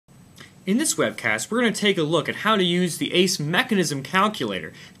In this webcast, we're going to take a look at how to use the ACE mechanism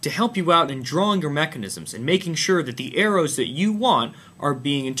calculator to help you out in drawing your mechanisms and making sure that the arrows that you want are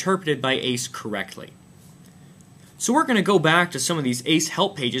being interpreted by ACE correctly. So we're going to go back to some of these ACE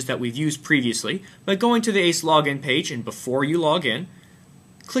help pages that we've used previously by going to the ACE login page, and before you log in,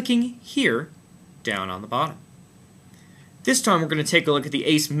 clicking here down on the bottom. This time we're going to take a look at the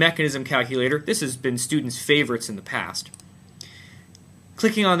ACE mechanism calculator. This has been students' favorites in the past.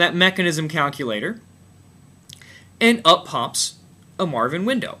 Clicking on that mechanism calculator, and up pops a Marvin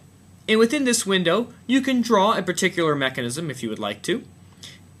window. And within this window, you can draw a particular mechanism if you would like to,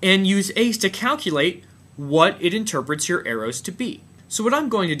 and use ACE to calculate what it interprets your arrows to be. So what I'm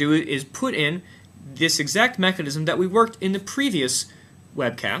going to do is put in this exact mechanism that we worked in the previous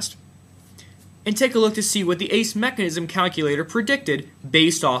webcast, and take a look to see what the ACE mechanism calculator predicted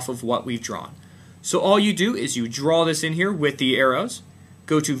based off of what we've drawn. So all you do is you draw this in here with the arrows,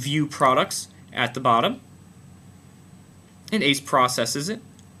 go to View Products at the bottom, and ACE processes it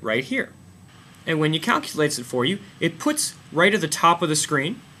right here. And when it calculates it for you, it puts right at the top of the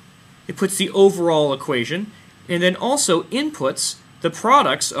screen, it puts the overall equation, and then also inputs the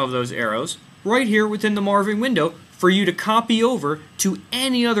products of those arrows right here within the Marvin window for you to copy over to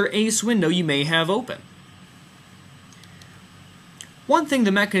any other ACE window you may have open. One thing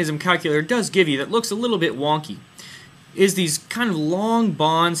the mechanism calculator does give you that looks a little bit wonky is these kind of long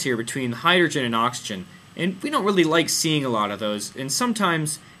bonds here between hydrogen and oxygen, and we don't really like seeing a lot of those, and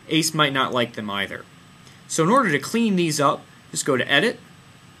sometimes ACE might not like them either. So in order to clean these up, just go to Edit,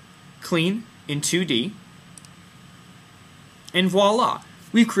 Clean in 2D, and voila!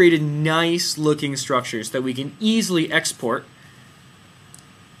 We've created nice looking structures that we can easily export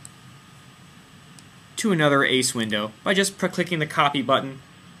to another ACE window by just clicking the copy button,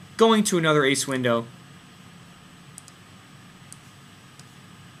 going to another ACE window,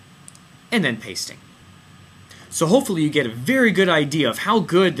 and then pasting. So hopefully you get a very good idea of how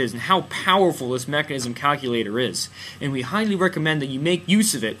good this and how powerful this mechanism calculator is. And we highly recommend that you make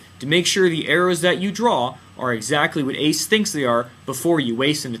use of it to make sure the arrows that you draw are exactly what ACE thinks they are before you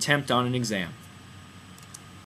waste an attempt on an exam.